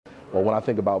Well, when I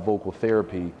think about vocal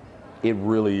therapy, it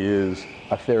really is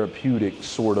a therapeutic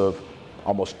sort of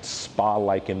almost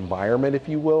spa-like environment, if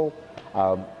you will,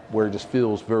 where it just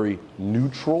feels very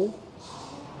neutral,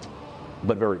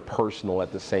 but very personal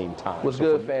at the same time. What's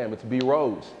good, fam? It's B.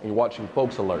 Rhodes, and you're watching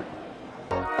Folks Alert.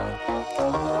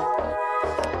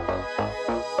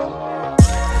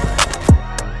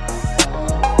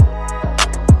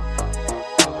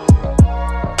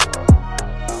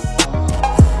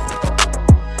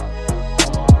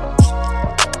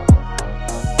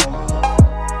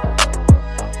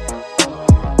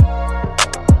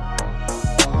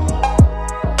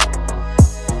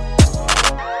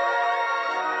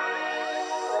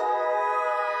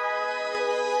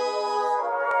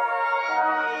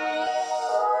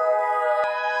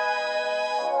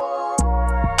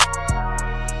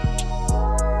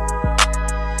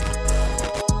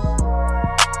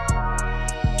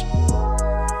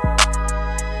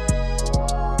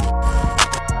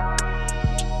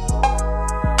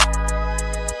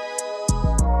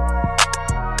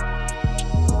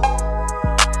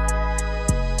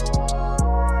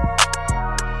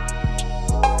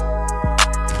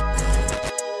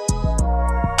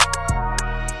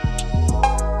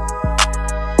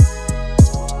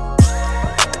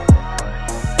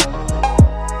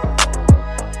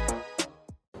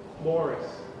 Boris,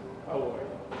 how are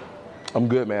you? I'm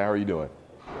good, man. How are you doing?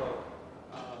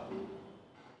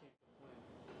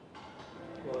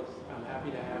 Well, I'm happy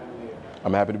to have you here.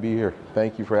 I'm happy to be here.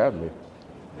 Thank you for having me.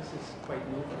 This is quite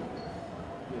new for me.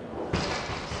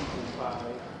 Season 5,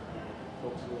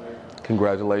 Folks Alert,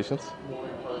 Congratulations. more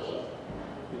in person,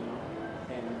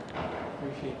 and I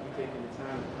appreciate you taking the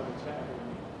time to come and chat with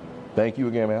me. Thank you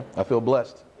again, man. I feel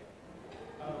blessed.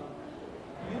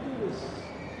 You do this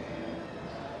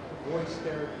voice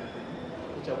therapy,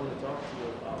 which I want to talk to you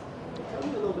about. Tell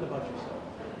me a little bit about yourself.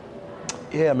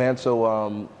 Yeah, man.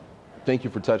 So thank you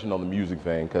for touching on the music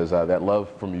thing, because that love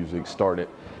for music started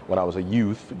when I was a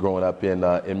youth growing up in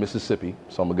Mississippi.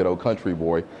 So I'm a good old country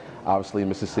boy. Obviously in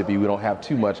Mississippi, we don't have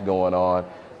too much going on.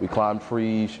 We climb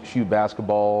trees, shoot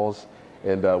basketballs,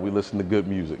 and we listen to good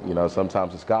music. You know,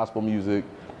 sometimes it's gospel music,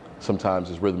 sometimes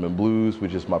it's rhythm and blues,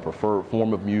 which is my preferred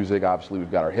form of music. Obviously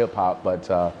we've got our hip hop, but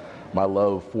my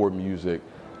love for music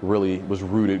really was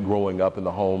rooted growing up in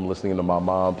the home, listening to my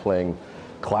mom playing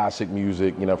classic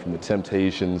music, you know, from the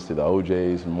Temptations to the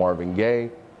OJs and Marvin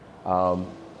Gaye.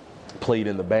 Played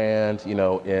in the band, you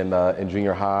know, in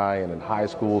junior high and in high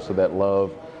school, so that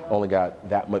love only got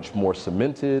that much more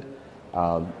cemented.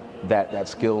 That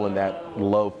skill and that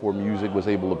love for music was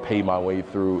able to pay my way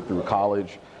through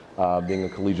college, being a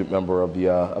collegiate member of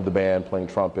the band, playing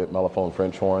trumpet, mellophone,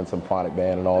 French horn, symphonic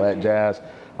band, and all that jazz.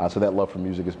 So that love for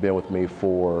music has been with me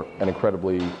for an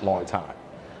incredibly long time.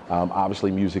 Obviously,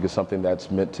 music is something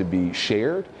that's meant to be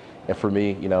shared, and for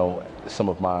me, you know, some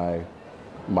of my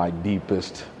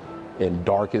deepest and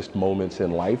darkest moments in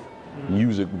life,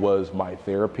 music was my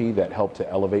therapy that helped to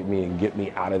elevate me and get me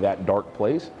out of that dark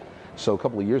place. So a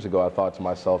couple of years ago, I thought to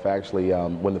myself, actually,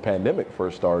 when the pandemic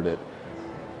first started,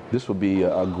 this would be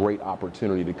a great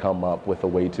opportunity to come up with a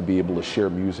way to be able to share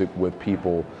music with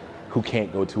people who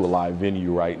can't go to a live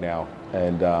venue right now.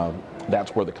 And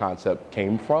that's where the concept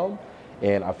came from.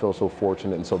 And I feel so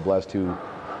fortunate and so blessed to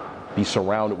be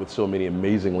surrounded with so many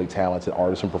amazingly talented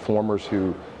artists and performers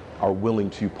who are willing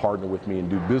to partner with me and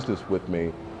do business with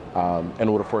me in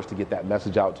order for us to get that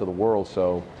message out to the world.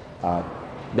 So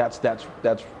that's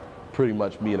pretty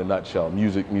much me in a nutshell.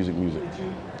 Music, music, music.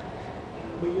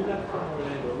 But you're not from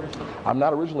Orlando originally? I'm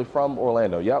not originally from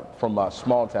Orlando. Yep, from a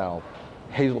small town,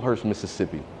 Hazelhurst,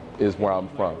 Mississippi is where I'm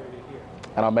from.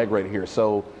 And I migrated here.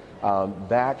 So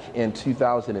back in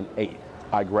 2008,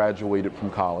 I graduated from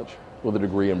college with a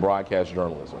degree in broadcast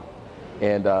journalism.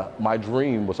 And my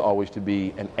dream was always to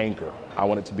be an anchor. I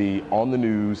wanted to be on the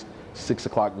news, 6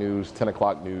 o'clock news, 10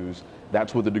 o'clock news.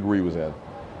 That's what the degree was in.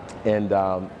 And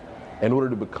in order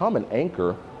to become an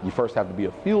anchor, you first have to be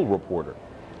a field reporter.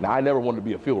 Now, I never wanted to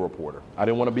be a field reporter. I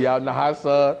didn't want to be out in the hot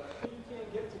sun. You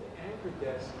can't get to the anchor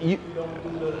desk if you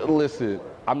don't do the... Listen,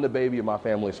 I'm the baby of my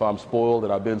family, so I'm spoiled,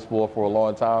 and I've been spoiled for a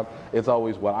long time. It's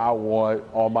always what I want,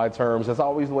 on my terms. That's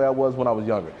always the way I was when I was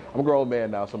younger. I'm a grown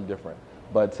man now, so I'm different.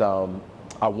 But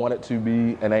I wanted to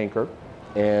be an anchor,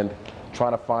 and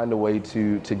trying to find a way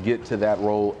to get to that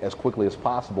role as quickly as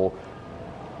possible.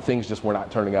 Things just were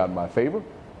not turning out in my favor.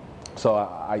 So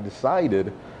I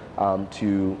decided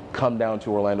to come down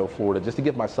to Orlando, Florida, just to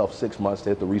give myself 6 months to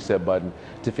hit the reset button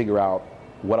to figure out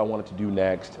what I wanted to do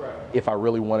next, right. If I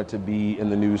really wanted to be in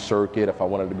the news circuit, if I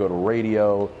wanted to go to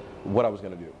radio, what I was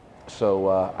going to do. So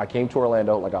I came to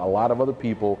Orlando, like a lot of other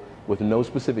people, with no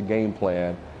specific game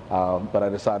plan, but I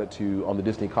decided to, on the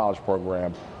Disney College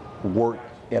program, work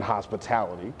in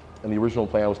hospitality. And the original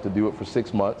plan was to do it for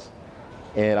 6 months.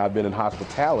 And I've been in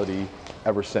hospitality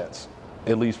ever since,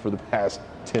 at least for the past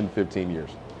 10, 15 years.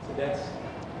 So that's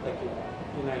like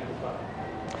your 9 to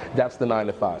 5. That's the 9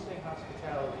 to 5. When you say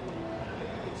hospitality,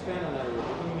 expand on that a little bit.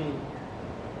 What do you mean?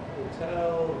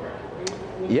 Hotel,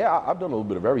 recreation? Yeah, I've done a little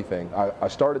bit of everything. I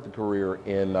started the career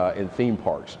in theme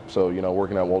parks. So,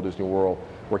 working at Walt Disney World,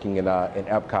 working in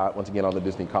Epcot, once again on the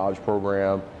Disney College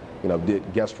program,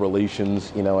 did guest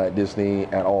relations, at Disney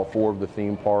at all 4 of the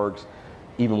theme parks,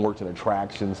 even worked in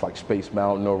attractions like Space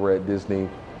Mountain over at Disney.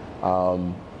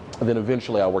 And then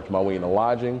eventually I worked my way into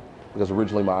lodging, because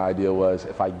originally my idea was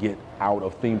if I get out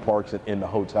of theme parks and into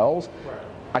hotels,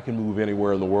 I can move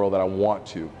anywhere in the world that I want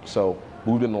to. So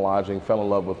moved into lodging, fell in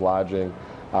love with lodging,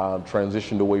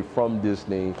 transitioned away from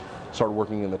Disney, started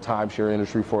working in the timeshare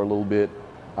industry for a little bit.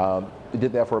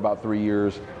 Did that for about 3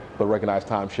 years, but recognized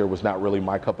timeshare was not really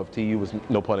my cup of tea. It was,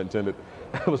 no pun intended,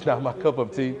 it was not my cup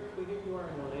of tea. But here you are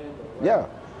in Orlando, right? Yeah.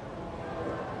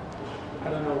 I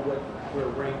don't know what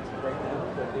we're ranked right now,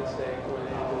 but they say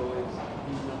Orlando is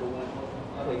the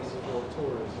 #1 place for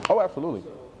tourism. Oh, absolutely.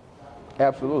 So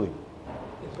Absolutely.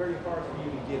 it's very hard for you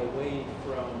to get away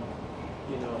from,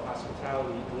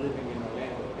 hospitality, living in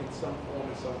Orlando. In some form,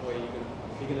 in some way,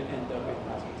 you're gonna end up in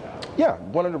hospitality. Yeah,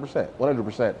 100%,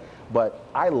 100%. But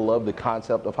I love the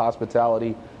concept of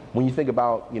hospitality. When you think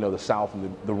about, the South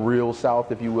and the real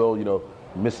South, if you will,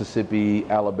 Mississippi,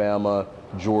 Alabama,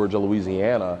 Georgia,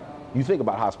 Louisiana, you think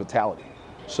about hospitality.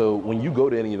 So when you go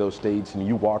to any of those states and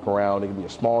you walk around, it can be a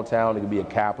small town, it can be a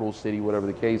capital city, whatever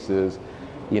the case is,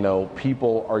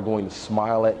 people are going to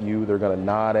smile at you, they're going to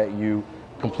nod at you.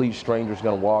 Complete strangers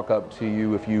going to walk up to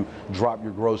you. If you drop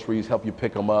your groceries, help you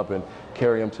pick them up and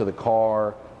carry them to the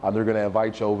car. They're going to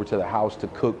invite you over to the house to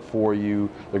cook for you.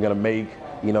 They're going to make,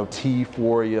 tea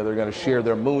for you. They're going to share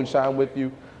their moonshine with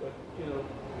you. But,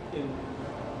 in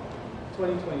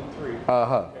 2023,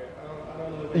 Uh-huh. okay, I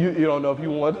don't know if You don't know if you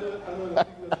want. I don't know if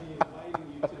people are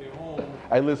inviting you to their home.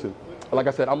 Hey, listen, like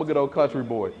I said, I'm a good old country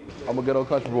boy. I'm a good old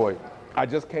country boy. I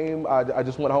just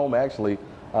just went home actually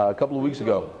a couple of weeks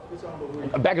ago.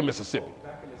 Back in Mississippi.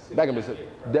 Back in Mississippi.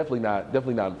 Definitely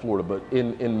not in Florida, but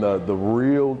in the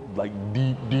real, like,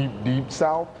 deep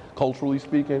South, culturally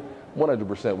speaking,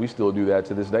 100%. We still do that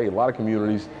to this day. A lot of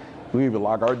communities, we even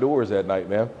lock our doors at night,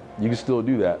 man. You can still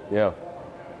do that, yeah.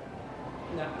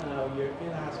 Now you're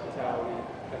in hospitality.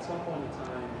 At some point in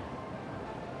time,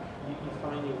 you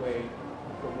find your way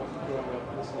from what you're growing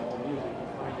up listening to music. You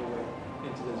find your way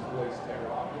into this voice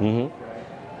therapy, right?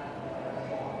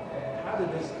 How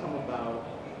did this come about?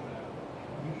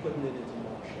 You putting it into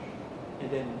motion, and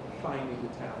then finding the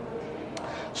talent.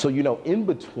 So in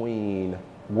between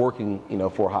working,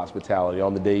 for hospitality,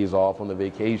 on the days off, on the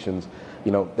vacations,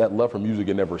 that love for music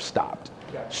had never stopped.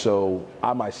 So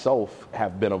I myself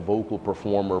have been a vocal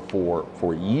performer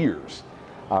for years.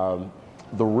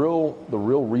 The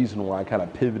real reason why I kind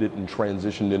of pivoted and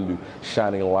transitioned into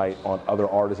shining a light on other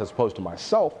artists as opposed to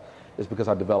myself is because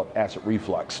I developed acid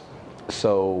reflux.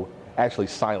 So actually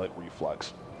silent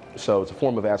reflux. So it's a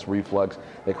form of acid reflux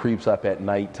that creeps up at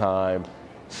nighttime,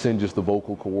 singes the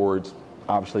vocal cords,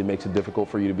 obviously makes it difficult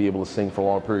for you to be able to sing for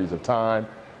long periods of time.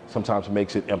 Sometimes it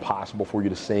makes it impossible for you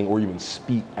to sing or even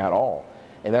speak at all.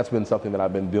 And that's been something that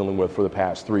I've been dealing with for the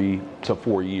past 3 to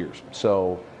 4 years.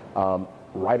 So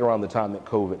right around the time that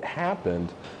COVID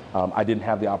happened, I didn't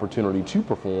have the opportunity to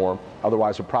perform.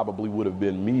 Otherwise, it probably would have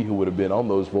been me who would have been on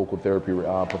those vocal therapy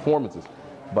performances.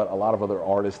 But a lot of other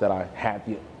artists that I had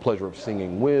the pleasure of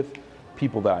singing with,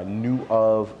 people that I knew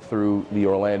of through the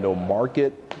Orlando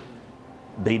market,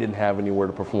 they didn't have anywhere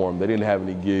to perform. They didn't have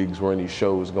any gigs or any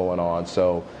shows going on.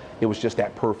 So it was just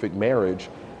that perfect marriage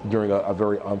during a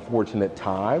very unfortunate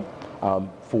time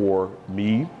for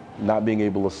me not being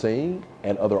able to sing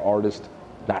and other artists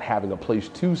not having a place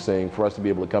to sing, for us to be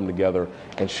able to come together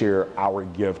and share our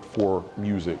gift for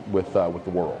music with the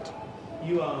world.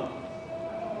 You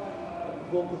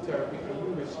vocal therapy, are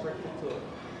you restricted to a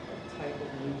type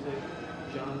of music,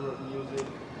 genre of music?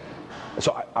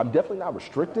 So I'm definitely not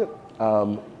restricted.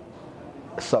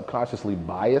 Subconsciously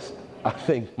biased, I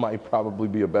think, might probably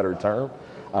be a better term,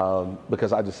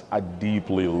 because I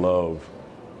deeply love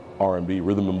R&B,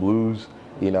 rhythm and blues.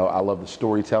 I love the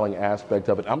storytelling aspect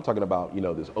of it. I'm talking about,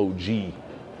 this OG,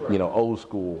 old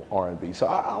school R&B. So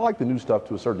I like the new stuff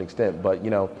to a certain extent, but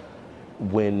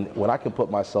when I can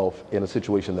put myself in a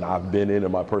situation that I've been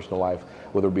in my personal life,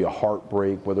 whether it be a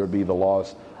heartbreak, whether it be the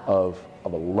loss of a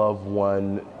loved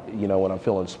one, when I'm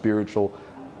feeling spiritual,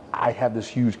 I have this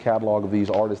huge catalog of these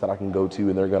artists that I can go to,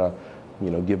 and they're gonna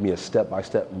give me a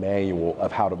step-by-step manual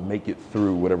of how to make it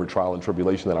through whatever trial and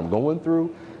tribulation that I'm going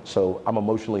through. So I'm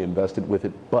emotionally invested with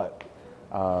it, but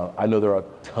I know there are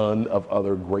a ton of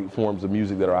other great forms of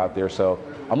music that are out there. So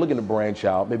I'm looking to branch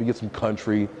out, maybe get some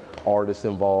country artists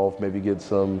involved, maybe get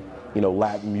some,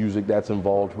 Latin music that's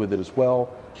involved with it as well.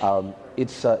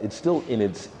 It's still in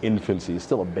its infancy. It's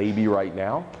still a baby right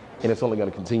now, and it's only going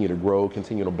to continue to grow,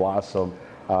 continue to blossom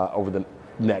over the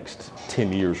next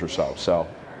 10 years or so. So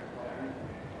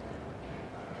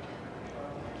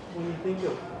when you think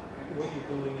of what you're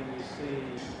doing and you see,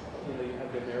 you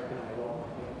have the American Idol,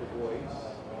 you have The Voice,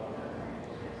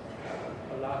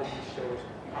 a lot of these shows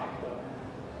popped up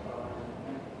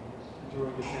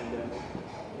during the pandemic.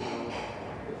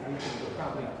 We can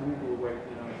probably Google right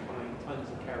now and find tons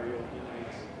of karaoke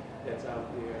nights that's out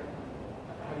there.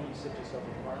 How do you set yourself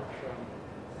apart from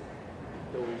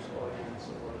those audience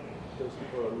or those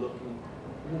people who are looking,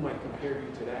 who might compare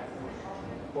you to that?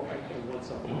 Or might want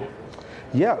something different?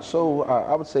 Yeah, so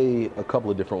I would say a couple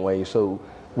of different ways. So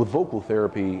with vocal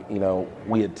therapy,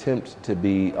 we attempt to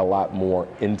be a lot more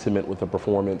intimate with the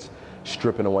performance,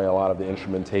 stripping away a lot of the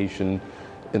instrumentation,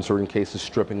 in certain cases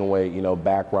stripping away,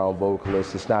 background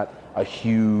vocalists. It's not a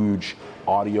huge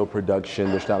audio production.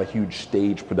 There's not a huge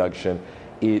stage production.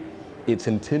 It's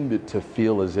intended to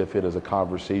feel as if it is a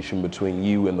conversation between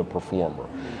you and the performer.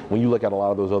 When you look at a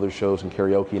lot of those other shows in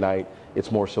karaoke night,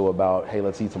 it's more so about, hey,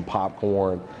 let's eat some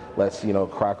popcorn, let's,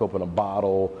 crack open a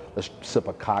bottle, let's sip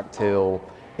a cocktail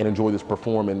and enjoy this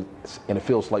performance, and it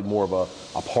feels like more of a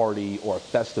party or a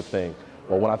festive thing.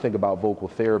 Well, when I think about vocal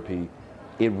therapy,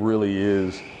 it really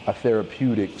is a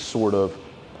therapeutic sort of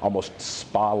almost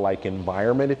spa-like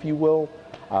environment, if you will,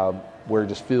 where it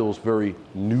just feels very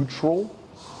neutral,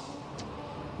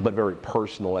 but very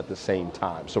personal at the same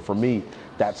time. So for me,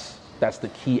 that's the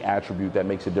key attribute that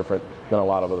makes it different than a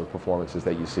lot of other performances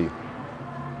that you see.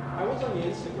 I was on your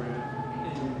Instagram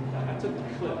and I took a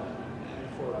clip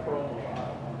for a promo,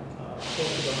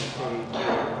 posted on the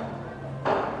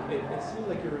page. It seemed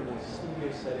like you're in a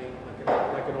studio setting,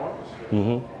 like an orchestra.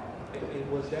 Mm-hmm.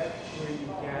 And was that where you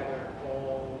gather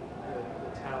all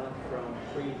the talent from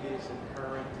previous and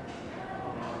current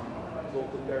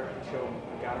vocal therapy show?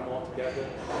 You got them all together,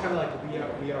 kind of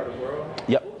like We Are the World.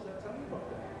 Yep. What was that? Tell me about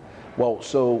that. Well,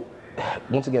 so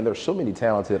once again, there's so many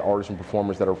talented artists and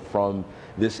performers that are from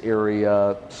this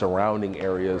area, surrounding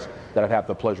areas, that I've had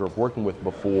the pleasure of working with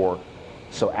before.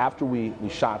 So after we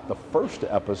shot the first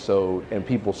episode and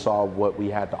people saw what we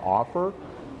had to offer,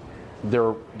 there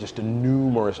are just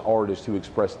numerous artists who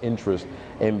expressed interest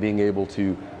in being able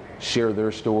to share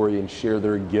their story and share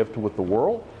their gift with the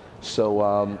world. So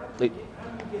how do you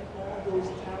get all those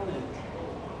talent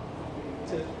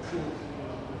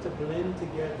to blend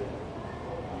together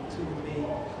to make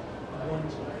one,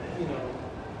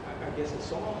 I guess a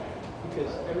song?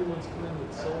 Because everyone's coming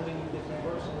with so many different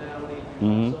personalities,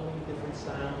 Mm-hmm. so many different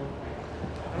sounds.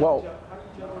 Well, How do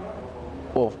you juggle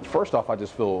that? Well, first off, I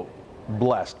just feel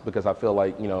blessed because I feel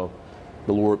like, the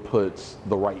Lord puts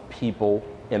the right people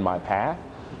in my path,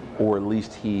 or at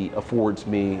least He affords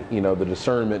me, the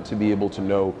discernment to be able to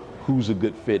know who's a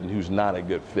good fit and who's not a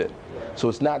good fit. So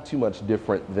it's not too much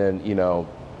different than,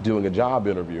 doing a job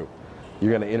interview. You're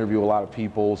going to interview a lot of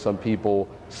people. Some people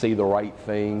say the right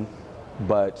thing,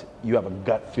 but you have a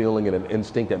gut feeling and an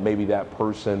instinct that maybe that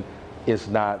person is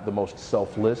not the most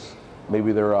selfless.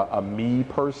 Maybe they're a me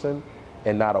person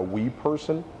and not a we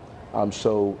person.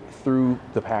 So through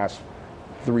the past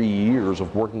 3 years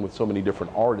of working with so many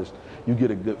different artists, you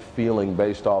get a good feeling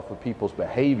based off of people's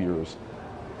behaviors,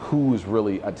 who is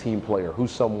really a team player,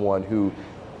 who's someone who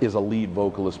is a lead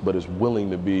vocalist but is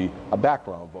willing to be a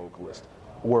background vocalist,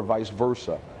 or vice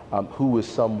versa. Who is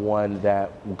someone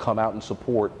that will come out and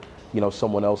support,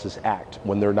 someone else's act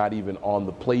when they're not even on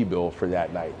the playbill for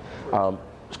that night.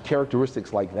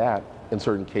 Characteristics like that, in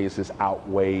certain cases,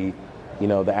 outweigh,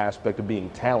 the aspect of being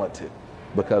talented.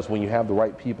 Because when you have the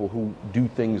right people who do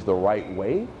things the right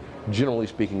way, generally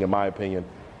speaking, in my opinion,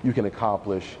 you can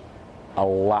accomplish a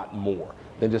lot more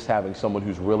than just having someone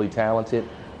who's really talented,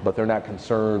 but they're not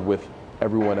concerned with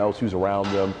everyone else who's around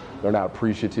them. They're not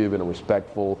appreciative and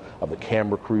respectful of the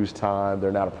camera crew's time.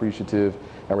 They're not appreciative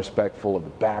and respectful of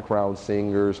the background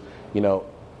singers,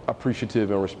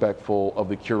 appreciative and respectful of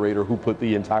the curator who put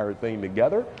the entire thing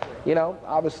together.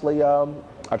 Obviously,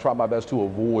 I try my best to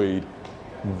avoid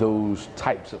those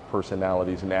types of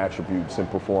personalities and attributes in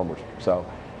performers. So,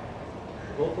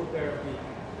 Vocal therapy,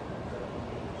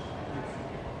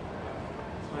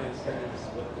 my understanding is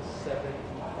what the seventh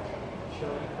show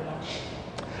you put on?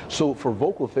 So for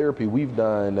vocal therapy, we've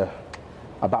done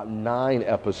About 9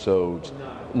 episodes.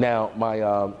 Now,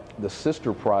 my the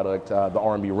sister product, the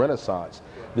R&B Renaissance,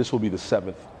 this will be the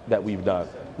 7th that we've done.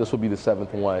 This will be the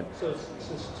 7th one. So it's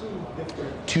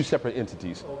Two separate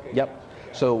entities. Okay. Yep.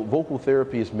 So vocal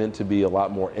therapy is meant to be a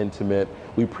lot more intimate.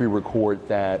 We pre-record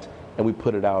that and we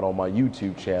put it out on my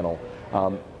YouTube channel.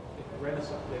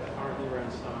 Renaissance, the R&B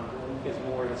Renaissance is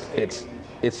more the stage.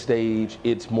 It's stage.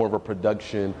 It's more of a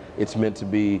production. It's meant to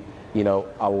be, you know,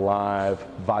 a live,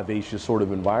 vivacious sort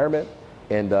of environment,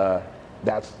 and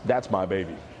that's my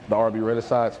baby. The R&B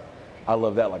Renaissance, I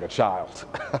love that like a child.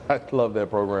 I love that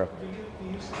program. Do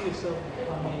you see yourself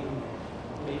becoming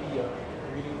maybe a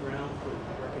breeding ground for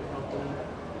a record company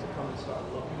to come and start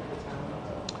looking for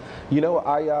talent? You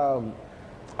know,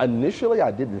 initially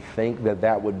I didn't think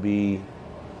that would be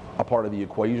a part of the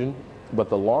equation, but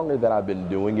the longer that I've been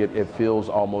doing it, it feels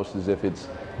almost as if it's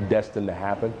destined to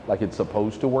happen, like it's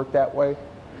supposed to work that way.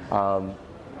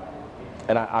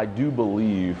 And I do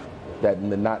believe that in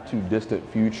the not too distant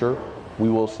future, we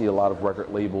will see a lot of record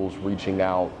labels reaching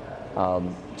out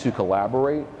to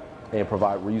collaborate and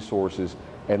provide resources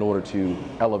in order to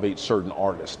elevate certain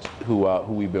artists who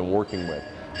we've been working with.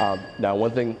 Now,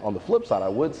 one thing on the flip side I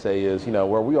would say is, you know,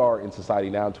 where we are in society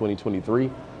now in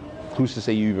 2023, who's to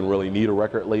say you even really need a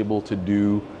record label to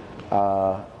do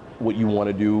what you want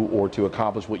to do or to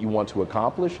accomplish what you want to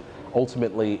accomplish?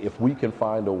 Ultimately, if we can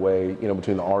find a way, you know,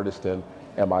 between the artist and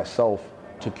myself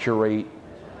to curate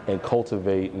and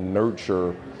cultivate and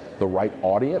nurture the right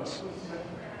audience,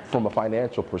 from a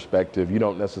financial perspective, you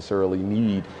don't necessarily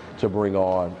need to bring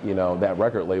on, you know, that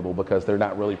record label, because they're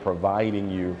not really providing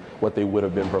you what they would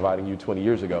have been providing you 20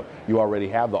 years ago. You already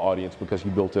have the audience because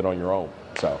you built it on your own.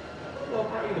 So, well,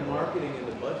 probably the marketing and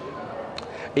the budget.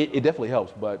 It definitely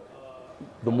helps, but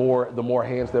the more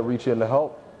hands that reach in to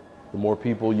help, the more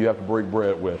people you have to break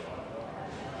bread with.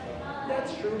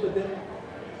 That's true, but then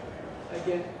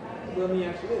again, let me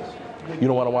ask you this. You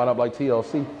don't want to wind up like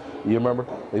TLC. You remember?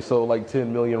 They sold like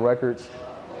 10 million records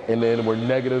and then were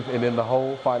negative and in the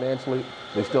hole financially.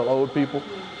 They still owed people.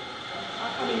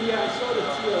 I mean, yeah, I saw the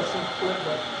TLC clip,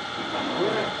 but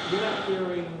we're not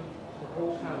hearing the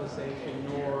whole conversation,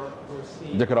 nor we're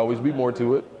seeing. There could always be more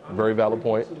to it. Very valid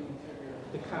point.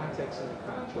 The context of the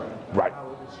contract. Right.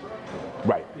 How it was structured.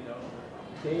 Right. You know,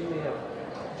 they may have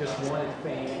just wanted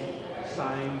fame,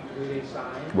 signed where they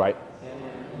signed. Right.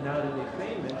 And now that they're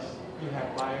famous, you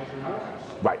have buyer's remorse.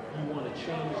 Right. You want to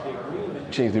change the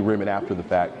agreement. Change the agreement after the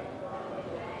fact.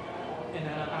 And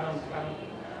I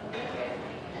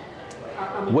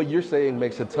mean, What you're saying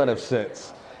makes a ton of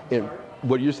sense.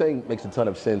 What you're saying makes a ton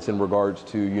of sense in regards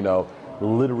to, you know,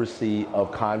 literacy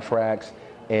of contracts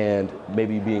and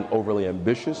maybe being overly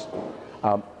ambitious.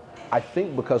 I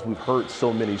think because we've heard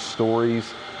so many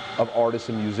stories of artists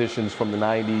and musicians from the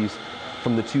 90s,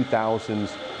 from the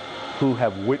 2000s, who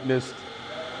have witnessed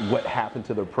what happened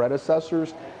to their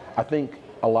predecessors, I think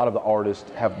a lot of the artists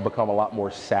have become a lot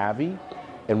more savvy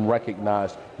and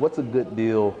recognized what's a good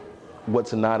deal,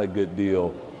 what's not a good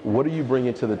deal, what are you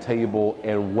bringing to the table,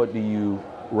 and what do you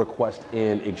request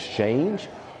in exchange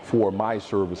for my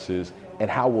services, and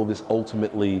how will this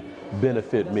ultimately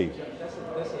benefit me?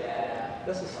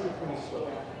 That's a slippery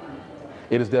slope.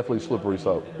 It is definitely slippery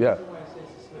slope, yeah.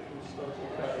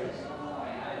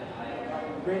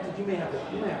 Granted, you may have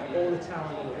all the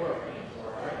talent in the world,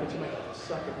 right? But you might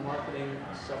suck at marketing,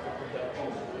 suck at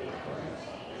production,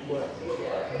 but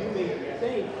you may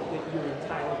think that you're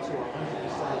entitled to 100% of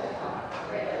the pie,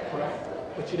 correct?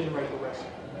 But you didn't write the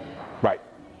recipe. Right.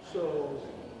 So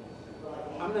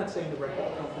I'm not saying the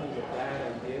record company is a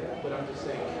bad idea, but I'm just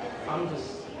saying I'm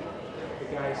just the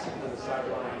guy sitting on the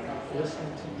sideline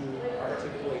listening to you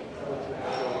articulate what you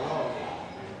have going on,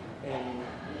 and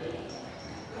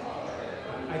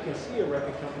I can see a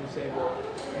record company saying, well,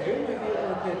 maybe we don't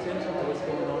want to pay attention to what's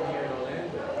going on here in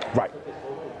Orlando. Right. With this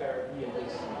vocal therapy and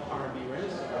this R&B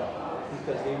Renaissance,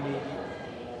 because they may be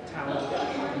talented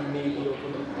that we may be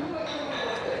overlooking.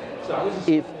 So I was just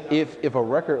If a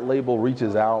record label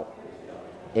reaches out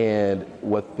and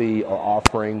what they are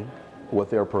offering, what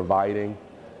they're providing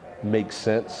makes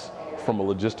sense from a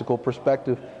logistical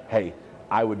perspective, hey,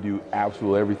 I would do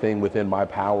absolutely everything within my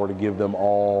power to give them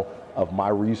all of my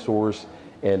resource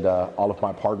and all of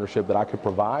my partnership that I could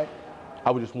provide. I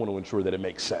would just want to ensure that it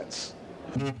makes sense.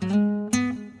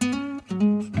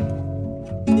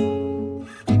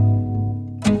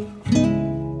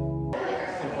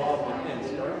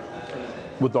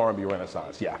 With the R&B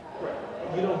Renaissance, yeah. Right.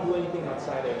 You don't do anything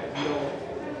outside of it. You don't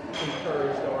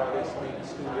encourage the artists, maybe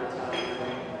studio time,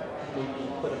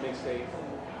 maybe put a mixtape.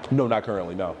 No, not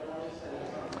currently, no.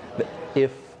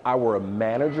 If I were a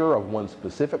manager of one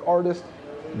specific artist,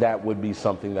 that would be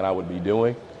something that I would be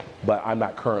doing. But I'm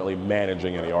not currently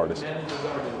managing any artists. Managers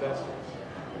aren't investors.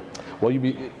 Well,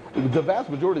 the vast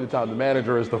majority of the time, the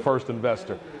manager is the first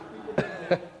investor. You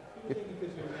think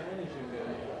because you're managing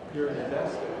them, you're an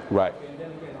investor. Right. And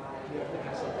then again, you have to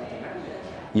have something to manage.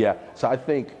 Yeah. So I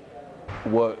think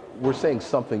what we're saying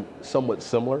something somewhat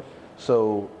similar.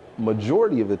 So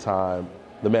majority of the time,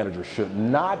 the manager should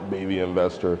not be the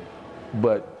investor,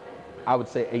 but I would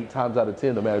say 8 times out of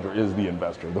 10, the manager is the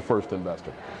investor, the first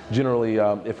investor. Generally,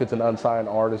 if it's an unsigned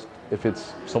artist, if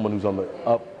it's someone who's on the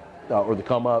up or the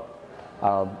come up,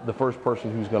 the first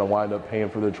person who's going to wind up paying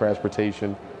for their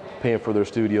transportation, paying for their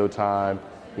studio time,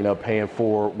 paying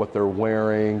for what they're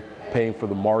wearing, paying for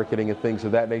the marketing and things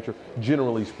of that nature,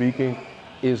 generally speaking,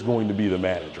 is going to be the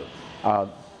manager.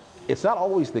 It's not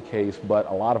always the case, but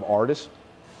a lot of artists,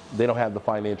 they don't have the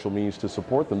financial means to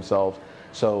support themselves.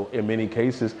 So in many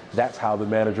cases, that's how the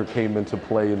manager came into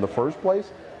play in the first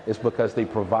place. It's because they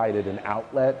provided an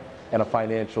outlet and a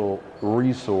financial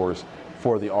resource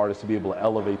for the artist to be able to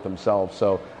elevate themselves.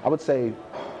 So I would say,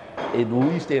 at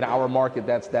least in our market,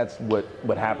 that's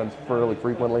what happens fairly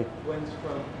frequently. Went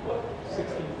from what, 16%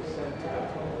 to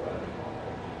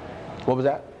 25%. What was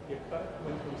that? Your cut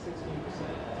went from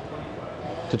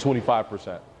 16% To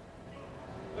 25%.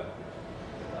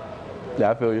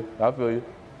 Yeah, I feel you.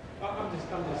 I'm just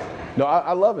No,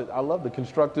 I love it. I love the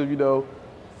constructive,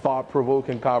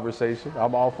 thought-provoking conversation.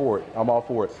 I'm all for it.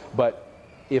 But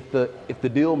if the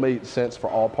deal made sense for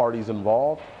all parties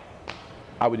involved,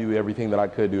 I would do everything that I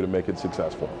could do to make it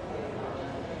successful.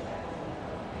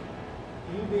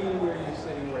 You being where you're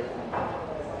sitting right now,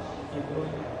 you're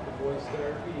doing the voice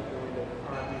therapy, you're doing the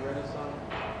R&B Renaissance,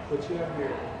 but you have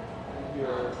your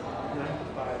 9 to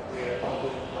 5 here, you're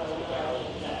doing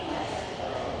hospitality.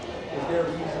 Is there a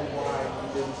reason why you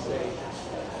didn't say,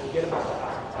 forget about the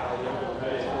hospitality, I'm going to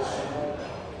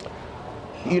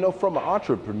do this? From an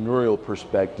entrepreneurial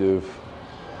perspective,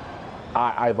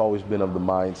 I've always been of the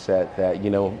mindset that,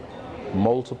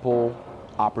 multiple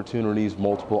opportunities,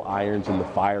 multiple irons in the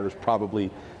fire is probably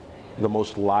the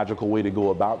most logical way to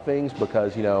go about things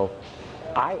because,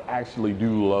 I actually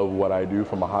do love what I do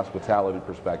from a hospitality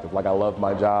perspective. Like, I love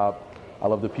my job. I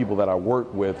love the people that I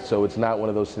work with. So it's not one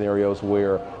of those scenarios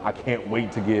where I can't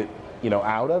wait to get,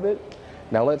 out of it.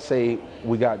 Now, let's say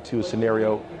we got to a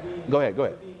scenario. Go ahead.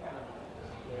 But,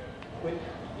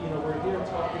 we're here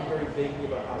talking very vaguely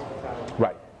about hospitality.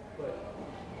 Right. But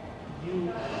you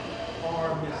are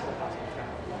Mr.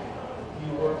 Hospitality.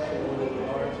 You work for one of the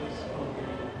largest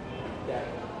companies that,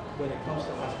 when it comes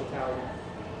to hospitality,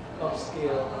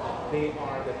 upscale, they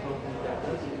are the company that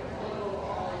does it.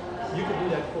 You could do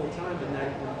that full time and not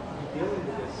even be dealing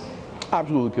with this.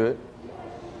 Absolutely could.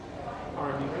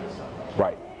 R&B Renaissance.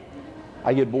 Right.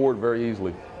 I get bored very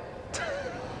easily.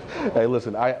 Hey,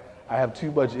 listen, I have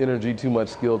too much energy, too much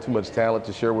skill, too much talent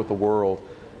to share with the world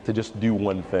to just do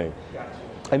one thing. Gotcha.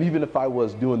 And even if I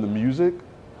was doing the music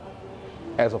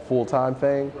as a full-time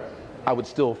thing, Right. I would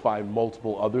still find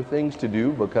multiple other things to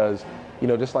do because,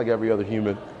 just like every other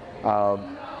human,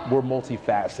 we're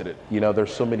multifaceted.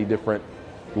 There's so many different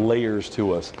layers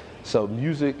to us. So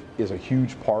music is a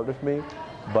huge part of me,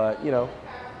 but,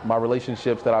 my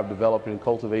relationships that I've developed and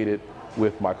cultivated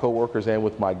with my coworkers and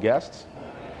with my guests,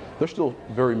 they're still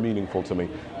very meaningful to me.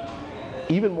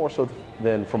 Even more so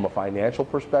than from a financial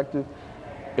perspective,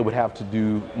 it would have to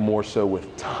do more so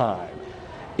with time.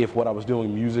 If what I was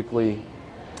doing musically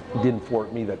didn't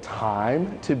afford me the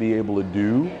time to be able to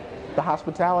do the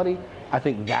hospitality, I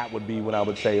think that would be when I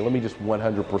would say, let me just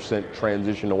 100%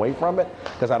 transition away from it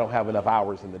because I don't have enough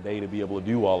hours in the day to be able to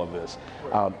do all of this.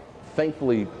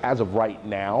 Thankfully, as of right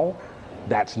now,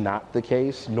 that's not the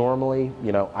case. Normally,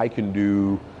 I can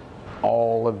do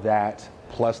all of that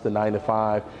plus the 9 to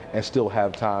 5 and still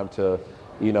have time to,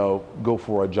 go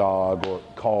for a jog or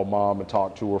call mom and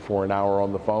talk to her for an hour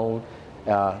on the phone.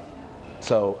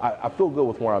 So I feel good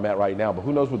with where I'm at right now, but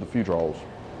who knows what the future holds.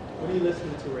 What are you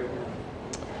listening to right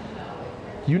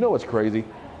now? It's crazy.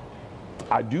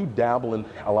 I do dabble in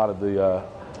a lot of the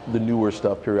newer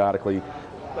stuff periodically.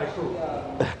 Like who?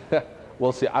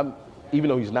 Well, see, even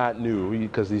though he's not new,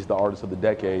 because he's the artist of the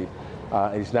decade,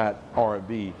 and he's not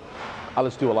R&B, I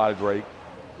listen to a lot of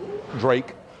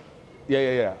Drake.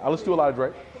 Yeah. I listen to a lot of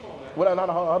Drake. Well, no,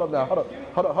 hold up now.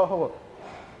 Hold up.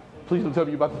 Please don't tell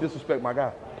me you're about to disrespect my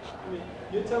guy. I mean,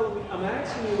 you're telling me, I'm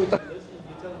asking you what you're listening to,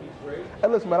 you're telling me Drake? Hey,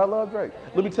 listen, man, I love Drake.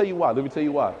 Let me tell you why. You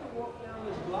can walk down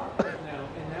this block right now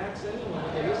and ask anyone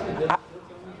what they listen to, they'll tell me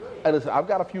Drake. Hey, listen, I've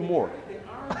got a few more. The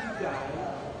R&B guy,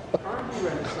 R&B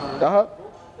Renaissance.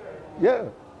 Yeah.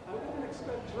 I wouldn't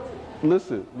expect Drake.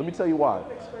 Listen, let me tell you why. I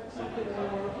would expect something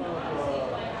more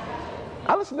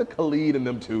I listen to Khalid and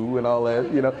them too and all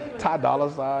that, Ty Dolla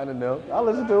 $ign and them. I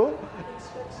listen to it. I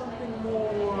expect something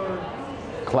more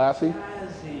Classy,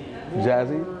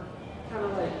 jazzy. kind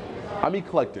of like. I'm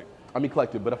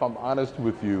eclectic. But if I'm honest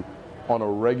with you, on a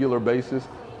regular basis,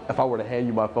 if I were to hand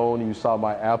you my phone and you saw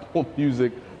my Apple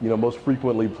Music, most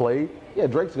frequently played, yeah,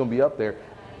 Drake's gonna be up there.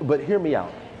 But hear me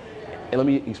out, and let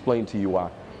me explain to you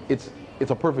why. It's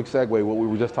a perfect segue what we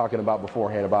were just talking about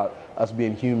beforehand about us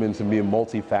being humans and being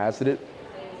multifaceted.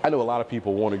 I know a lot of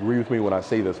people won't agree with me when I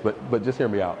say this, but just hear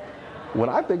me out. When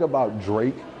I think about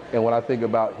Drake and when I think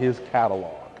about his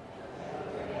catalog,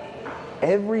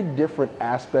 every different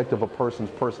aspect of a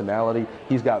person's personality,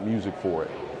 he's got music for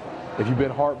it. If you've been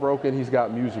heartbroken, he's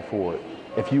got music for it.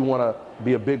 If you want to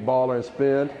be a big baller and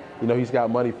spend, he's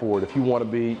got money for it. If you want to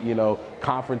be,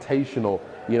 confrontational,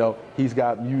 he's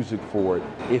got music for it.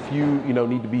 If you,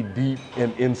 need to be deep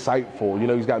and insightful,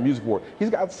 he's got music for it. He's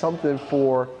got something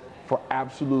for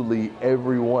absolutely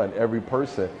everyone, every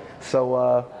person. So,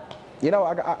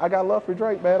 I got love for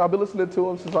Drake, man. I've been listening to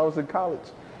him since I was in college.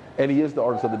 And he is the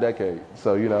artist of the decade.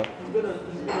 So, He's been on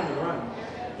a run.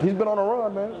 He's been on a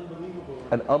run, man. Unbelievable.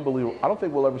 An unbelievable. I don't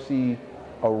think we'll ever see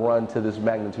a run to this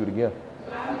magnitude again.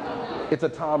 It's a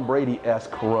Tom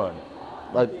Brady-esque run,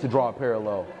 like to draw a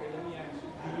parallel. Okay, let me ask you,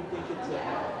 do you think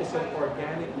it's an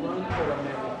organic run or a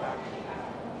manufactured?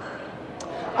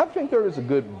 I think there is a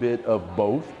good bit of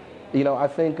both. I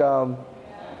think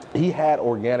he had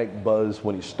organic buzz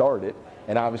when he started,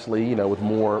 and obviously, with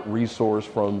more resource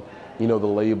from, the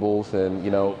labels and,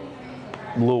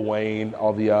 Lil Wayne,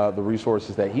 all the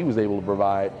resources that he was able to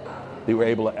provide, they were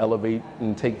able to elevate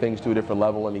and take things to a different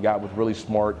level, and he got with really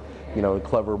smart, and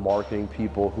clever marketing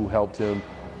people who helped him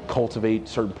cultivate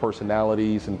certain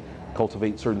personalities and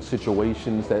cultivate certain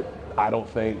situations that I don't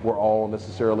think were all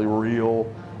necessarily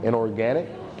real and organic.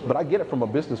 But I get it from a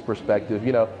business perspective.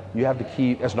 You have to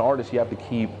keep, as an artist, you have to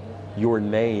keep your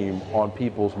name on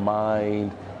people's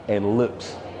mind and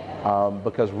lips.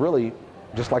 Because really,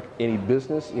 just like any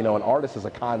business, an artist is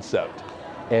a concept.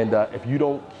 And if you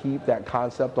don't keep that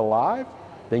concept alive,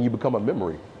 then you become a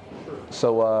memory.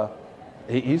 So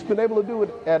he's been able to do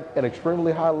it at an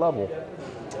extremely high level,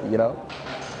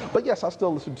 But yes, I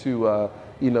still listen to,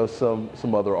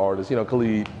 some other artists.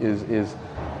 Khalid is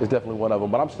definitely one of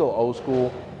them. But I'm still old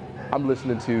school. I'm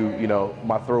listening to,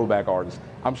 my throwback artists.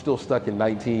 I'm still stuck in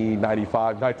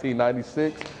 1995,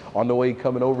 1996. On the way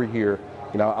coming over here,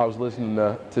 I was listening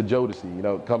to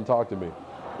Jodeci, Come Talk to Me.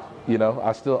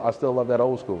 I still love that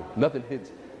old school. Nothing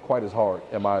hits quite as hard,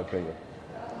 in my opinion.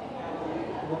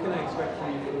 What can I expect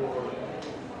from you for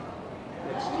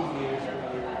next 2 years, 3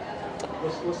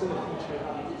 years? What's in the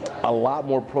future? A lot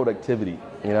more productivity,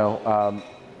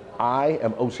 I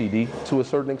am OCD to a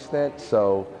certain extent,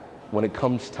 so when it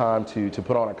comes time to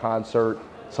put on a concert,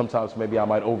 sometimes maybe I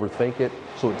might overthink it,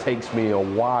 so it takes me a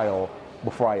while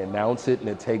before I announce it, and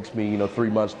it takes me, 3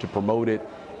 months to promote it,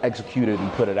 execute it,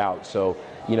 and put it out. So,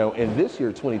 in this year,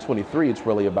 2023, it's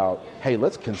really about, hey,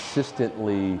 let's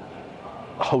consistently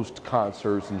host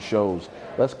concerts and shows.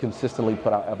 Let's consistently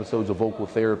put out episodes of Vocal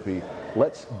Therapy.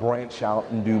 Let's branch out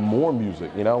and do more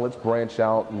music, Let's branch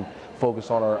out and focus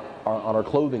on our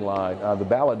clothing line, the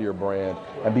Balladeer brand,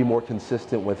 and be more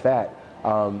consistent with that.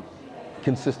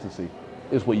 Consistency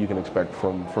is what you can expect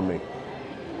from me.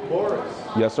 Boris.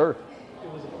 Yes, sir.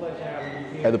 It was a pleasure having you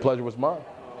here. And the pleasure was mine.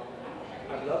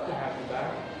 I'd love to have you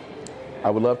back. I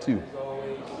would love to. As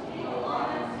always,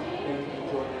 thank you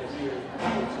for joining us here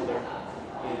at Insular.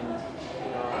 And,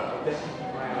 I'll definitely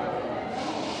keep my eye out and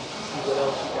see what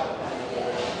else you got planned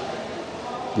over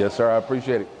there. Yes, sir. I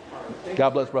appreciate it. God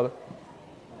bless, brother.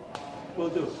 Will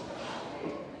do.